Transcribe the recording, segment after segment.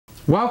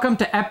Welcome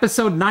to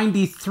episode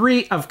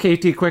 93 of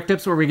KT Quick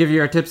Tips, where we give you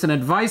our tips and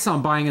advice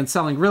on buying and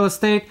selling real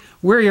estate.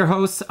 We're your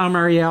hosts. I'm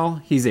Ariel.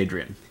 He's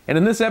Adrian. And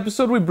in this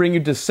episode, we bring you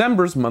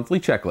December's monthly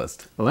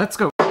checklist. Let's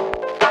go.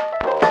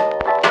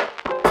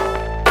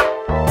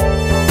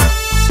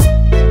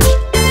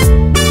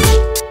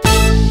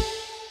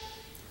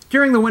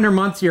 During the winter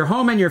months, your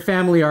home and your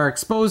family are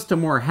exposed to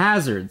more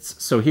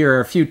hazards. So here are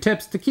a few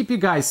tips to keep you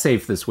guys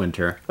safe this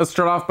winter. Let's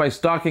start off by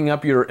stocking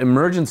up your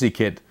emergency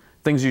kit.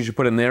 Things you should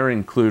put in there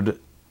include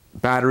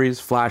batteries,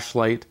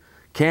 flashlight,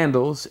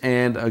 candles,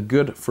 and a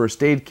good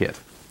first aid kit.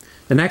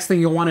 The next thing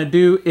you'll want to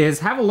do is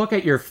have a look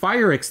at your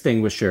fire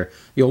extinguisher.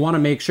 You'll want to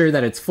make sure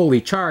that it's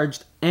fully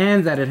charged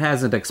and that it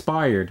hasn't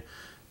expired.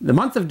 The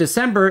month of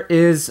December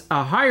is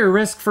a higher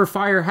risk for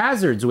fire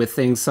hazards with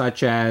things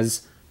such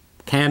as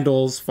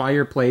candles,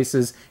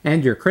 fireplaces,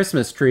 and your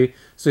Christmas tree.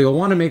 So you'll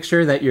want to make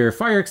sure that your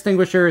fire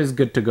extinguisher is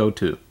good to go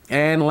too.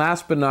 And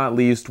last but not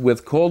least,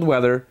 with cold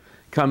weather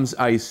comes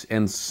ice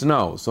and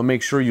snow. So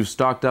make sure you've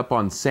stocked up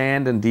on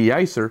sand and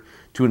de-icer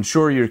to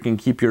ensure you can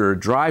keep your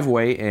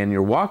driveway and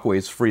your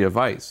walkways free of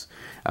ice.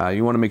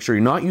 You want to make sure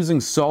you're not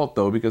using salt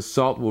though, because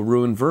salt will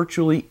ruin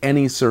virtually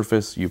any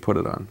surface you put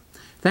it on.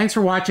 Thanks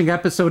for watching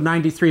episode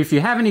 93. If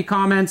you have any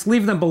comments,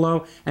 leave them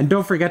below, and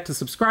don't forget to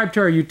subscribe to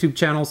our YouTube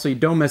channel so you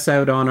don't miss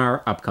out on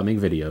our upcoming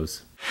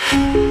videos.